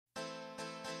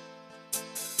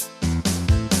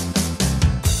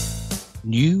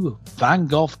New Van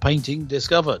Gogh painting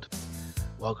discovered.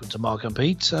 Welcome to Mark and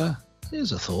Pete.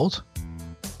 Here's a thought.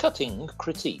 Cutting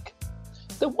critique.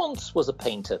 There once was a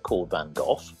painter called Van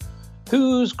Gogh,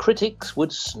 whose critics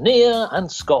would sneer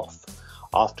and scoff.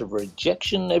 After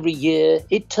rejection every year,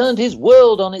 it turned his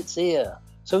world on its ear,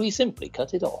 so he simply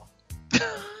cut it off.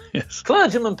 Yes.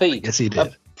 Clergyman Pete. Yes, he did.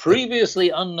 A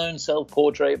previously unknown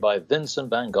self-portrait by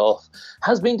Vincent Van Gogh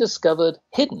has been discovered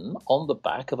hidden on the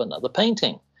back of another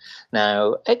painting.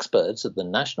 Now, experts at the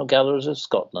National Galleries of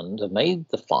Scotland have made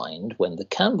the find when the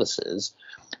canvases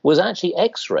was actually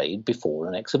x-rayed before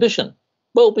an exhibition.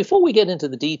 Well, before we get into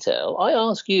the detail, I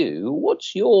ask you,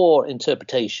 what's your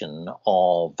interpretation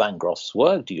of Van Gogh's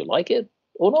work? Do you like it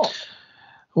or not?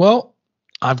 Well,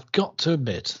 I've got to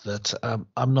admit that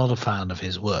I'm not a fan of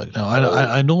his work. No,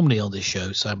 I normally on this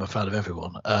show say I'm a fan of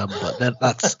everyone, but then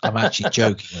I'm actually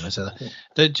joking when I say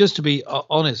that. Just to be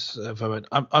honest,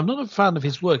 I'm not a fan of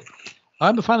his work.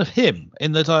 I'm a fan of him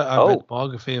in that I read a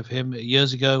biography of him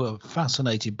years ago. I'm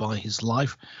fascinated by his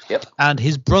life. Yep. And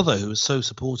his brother, who was so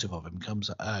supportive of him, comes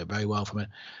out very well from it.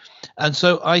 And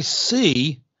so I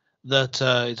see that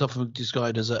it's often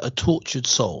described as a tortured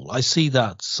soul. I see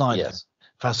that side of him.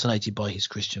 Fascinated by his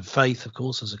Christian faith, of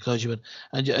course, as a clergyman,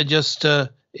 and just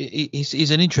he's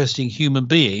an interesting human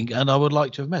being, and I would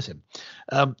like to have met him.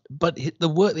 But the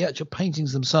work, the actual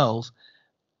paintings themselves,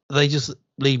 they just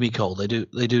leave me cold.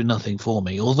 They do nothing for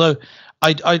me. Although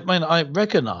I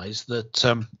recognise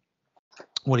that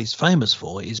what he's famous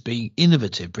for is being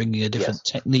innovative, bringing a different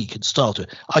technique and style to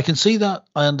it. I can see that,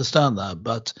 I understand that,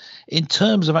 but in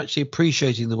terms of actually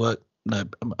appreciating the work, no,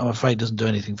 I'm afraid it doesn't do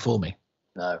anything for me.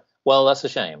 No. Well, that's a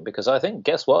shame, because I think,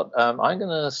 guess what? I'm going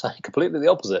to say completely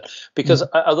the opposite. Because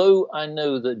although I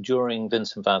know that during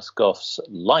Vincent van Gogh's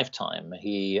lifetime,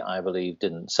 he, I believe,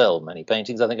 didn't sell many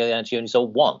paintings. I think he actually only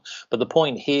sold one. But the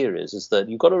point here is that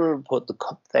you've got to put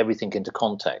everything into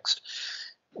context.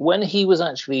 When he was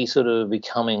actually sort of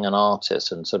becoming an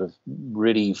artist and sort of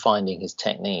really finding his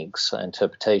techniques,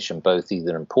 interpretation, both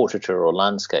either in portraiture or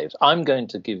landscapes, I'm going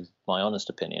to give my honest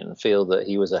opinion and feel that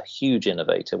he was a huge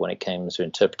innovator when it came to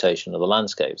interpretation of the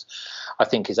landscapes. I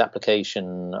think his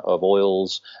application of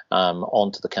oils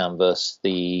onto the canvas,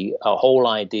 the whole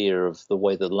idea of the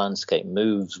way the landscape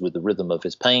moves with the rhythm of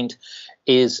his paint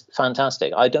is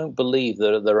fantastic. I don't believe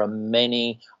that there are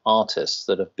many artists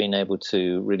that have been able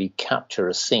to really capture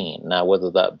a scene. Now,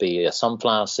 whether that be a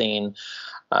sunflower scene,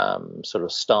 sort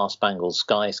of star-spangled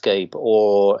skyscape,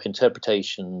 or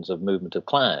interpretations of movement of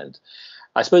cloud.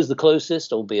 I suppose the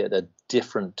closest, albeit a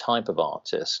different type of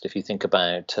artist, if you think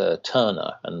about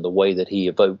Turner and the way that he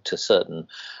evoked a certain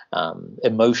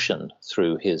emotion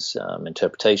through his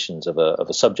interpretations of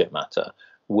a subject matter,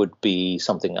 would be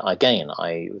something, again,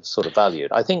 I sort of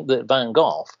valued. I think that Van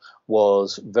Gogh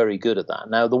was very good at that.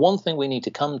 Now, the one thing we need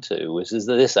to come to is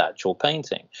this actual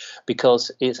painting, because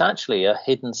it's actually a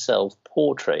hidden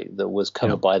self-portrait that was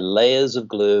covered by layers of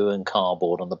glue and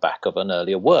cardboard on the back of an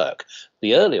earlier work.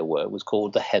 The earlier work was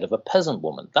called The Head of a Peasant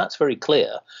Woman. That's very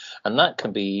clear, and that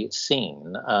can be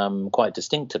seen quite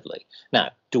distinctively.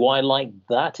 Now, do I like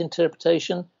that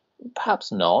interpretation?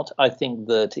 Perhaps not. I think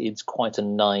that it's quite a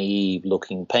naive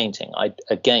looking painting. I,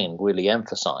 again, really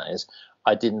emphasize,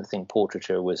 I didn't think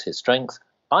portraiture was his strength.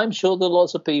 I'm sure that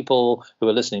lots of people who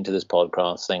are listening to this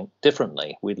podcast think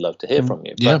differently. We'd love to hear from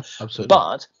you. Absolutely.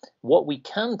 But what we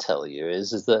can tell you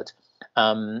is that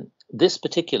this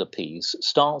particular piece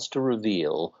starts to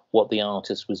reveal what the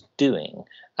artist was doing.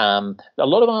 A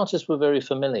lot of artists were very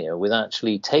familiar with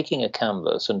actually taking a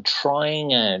canvas and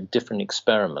trying out different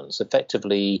experiments,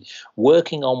 effectively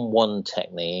working on one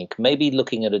technique, maybe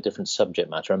looking at a different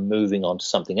subject matter and moving on to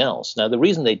something else. Now, the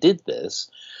reason they did this,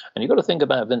 and you've got to think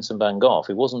about Vincent van Gogh,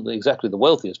 he wasn't exactly the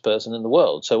wealthiest person in the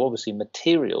world. So obviously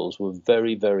materials were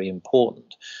very, very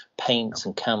important, paints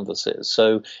and canvases.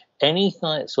 So any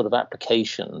sort of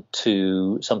application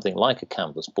to something like a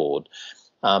canvas board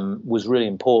was really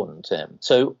important to him.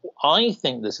 So I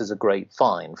think this is a great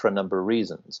find for a number of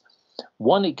reasons.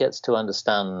 One, it gets to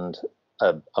understand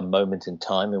a moment in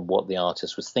time and what the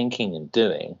artist was thinking and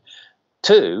doing.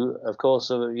 Two, of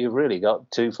course, you've really got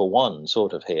 2 for 1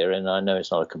 sort of here, and I know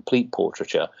it's not a complete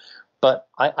portraiture, but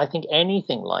I think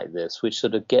anything like this, which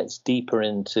sort of gets deeper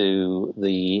into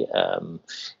the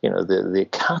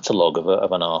catalogue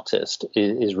of an artist,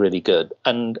 is really good.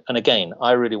 And again,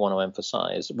 I really want to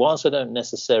emphasise, whilst I don't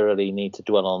necessarily need to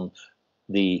dwell on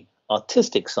the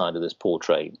artistic side of this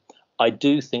portrait, I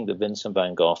do think that Vincent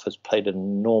van Gogh has played an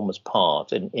enormous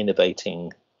part in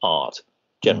innovating art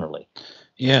generally.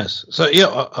 Yes. So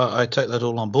I take that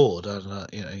all on board. And,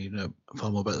 you know far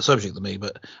more about the subject than me,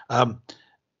 but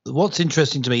what's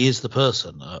interesting to me is the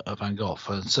person of Van Gogh,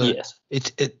 and so yes.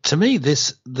 it to me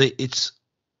it's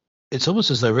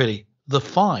almost as though really the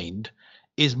find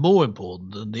is more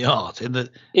important than the art, in that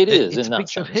it's in that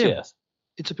picture sense, of him. yes.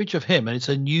 It's a picture of him, and it's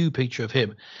a new picture of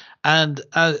him. And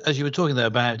as you were talking there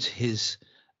about his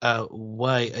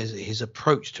his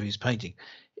approach to his painting,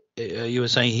 you were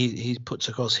saying he puts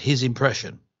across his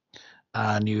impression,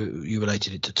 and you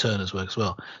related it to Turner's work as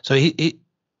well. So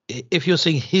if you're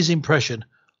seeing his impression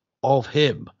of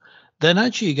him, then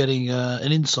actually you're getting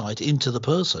an insight into the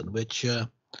person, which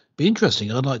be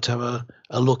interesting. I'd like to have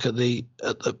a look at the.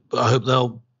 I hope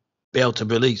they'll be able to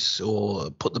release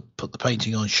or put the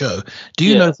painting on show. Do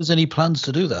you know if there's any plans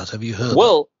to do that? Have you heard?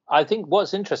 Well, I think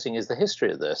what's interesting is the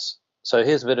history of this. So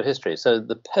here's a bit of history. So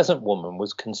the peasant woman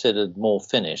was considered more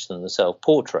finished than the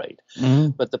self-portrait,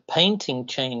 but the painting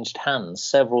changed hands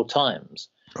several times.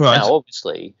 Right. Now,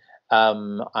 obviously,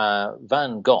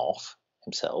 Van Gogh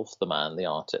himself, the man, the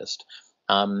artist,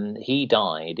 he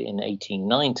died in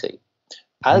 1890.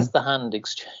 As the hand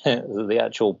the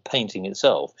actual painting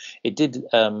itself, it did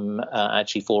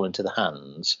actually fall into the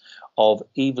hands of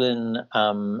Evelyn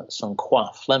St. Croix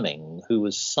Fleming,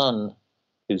 whose son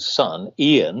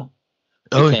Ian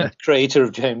became the creator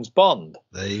of James Bond.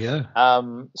 There you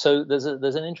go. So there's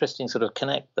an interesting sort of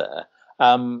connect there.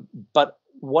 But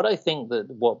what I think that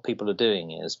what people are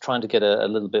doing is trying to get a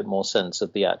little bit more sense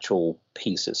of the actual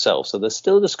piece itself. So they're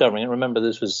still discovering it. Remember,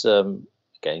 this was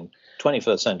again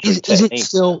 21st century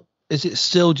techniques. Is it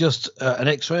still just an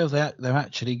X-ray, or they've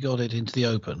actually got it into the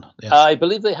open? Yes. I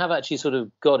believe they have actually sort of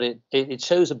got it. It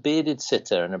shows a bearded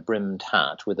sitter in a brimmed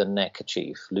hat with a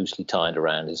neckerchief loosely tied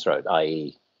around his throat,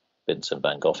 i.e. Vincent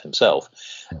Van Gogh himself.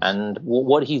 Yes. And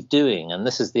what he's doing, and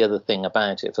this is the other thing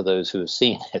about it for those who have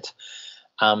seen it,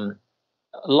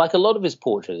 like a lot of his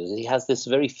portraits, he has this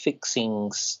very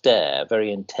fixing stare,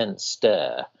 very intense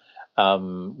stare,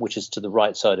 which is to the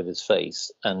right side of his face,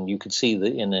 and you can see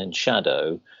that in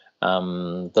shadow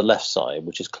the left side,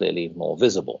 which is clearly more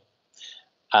visible.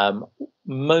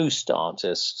 Most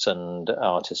artists and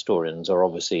art historians are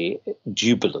obviously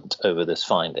jubilant over this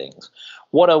findings.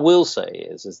 What I will say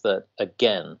is that,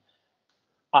 again,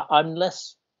 I'm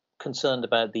less concerned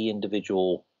about the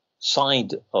individual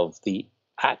side of the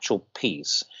actual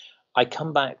piece. I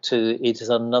come back to it is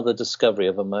another discovery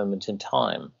of a moment in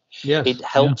time. Yes, it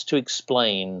helps to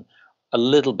explain a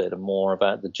little bit more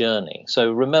about the journey.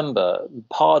 So remember,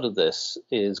 part of this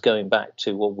is going back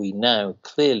to what we now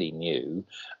clearly knew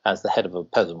as the head of a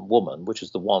peasant woman, which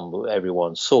is the one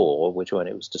everyone saw, which when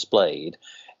it was displayed.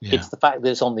 Yeah. It's the fact that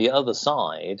it's on the other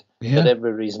side that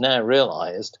everybody's now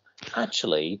realized,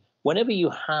 actually, whenever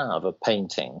you have a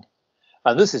painting,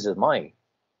 and this is my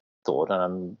thought,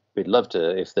 and we'd love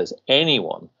to, if there's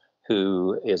anyone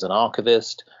who is an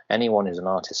archivist, anyone who's an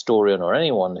art historian, or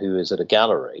anyone who is at a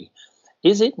gallery,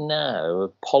 is it now a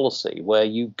policy where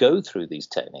you go through these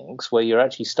techniques, where you're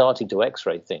actually starting to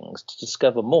x-ray things to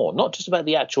discover more, not just about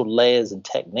the actual layers and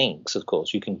techniques, of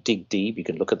course. You can dig deep, you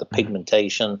can look at the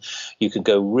pigmentation, you can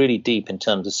go really deep in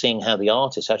terms of seeing how the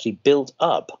artist actually built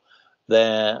up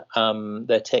their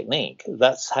technique.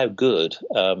 That's how good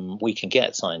we can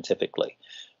get scientifically.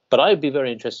 But I'd be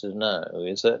very interested to know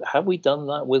is that have we done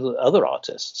that with other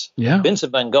artists? Yeah.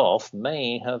 Vincent Van Gogh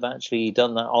may have actually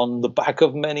done that on the back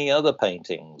of many other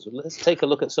paintings. Let's take a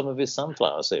look at some of his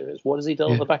Sunflower series. What has he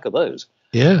done on the back of those?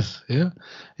 Yes,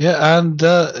 and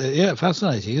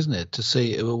fascinating, isn't it, to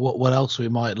see what else we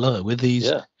might learn with these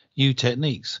new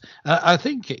techniques. I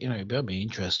think it'd be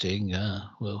interesting.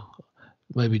 We'll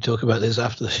maybe talk about this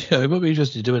after the show. It might be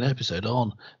interesting to do an episode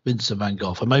on Vincent Van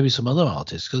Gogh and maybe some other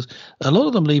artists, because a lot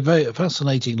of them lead very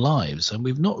fascinating lives, and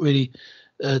we've not really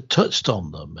touched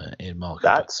on them in Mark.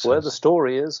 That's where the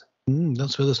story is.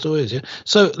 That's where the story is, yeah.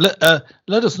 So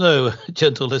let us know,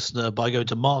 gentle listener, by going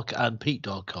to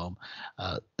markandpete.com.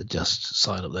 Just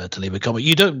sign up there to leave a comment.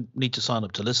 You don't need to sign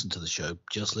up to listen to the show.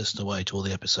 Just listen away to all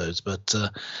the episodes. But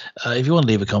if you want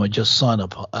to leave a comment, just sign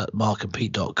up at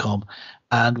markandpete.com.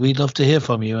 And we'd love to hear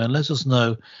from you. And let us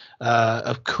know,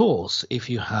 of course, if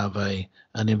you have an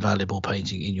invaluable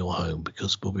painting in your home,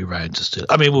 because we'll be around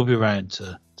we'll be around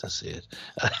to see it.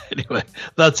 Anyway,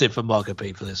 that's it for Mark and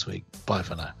Pete for this week. Bye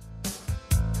for now.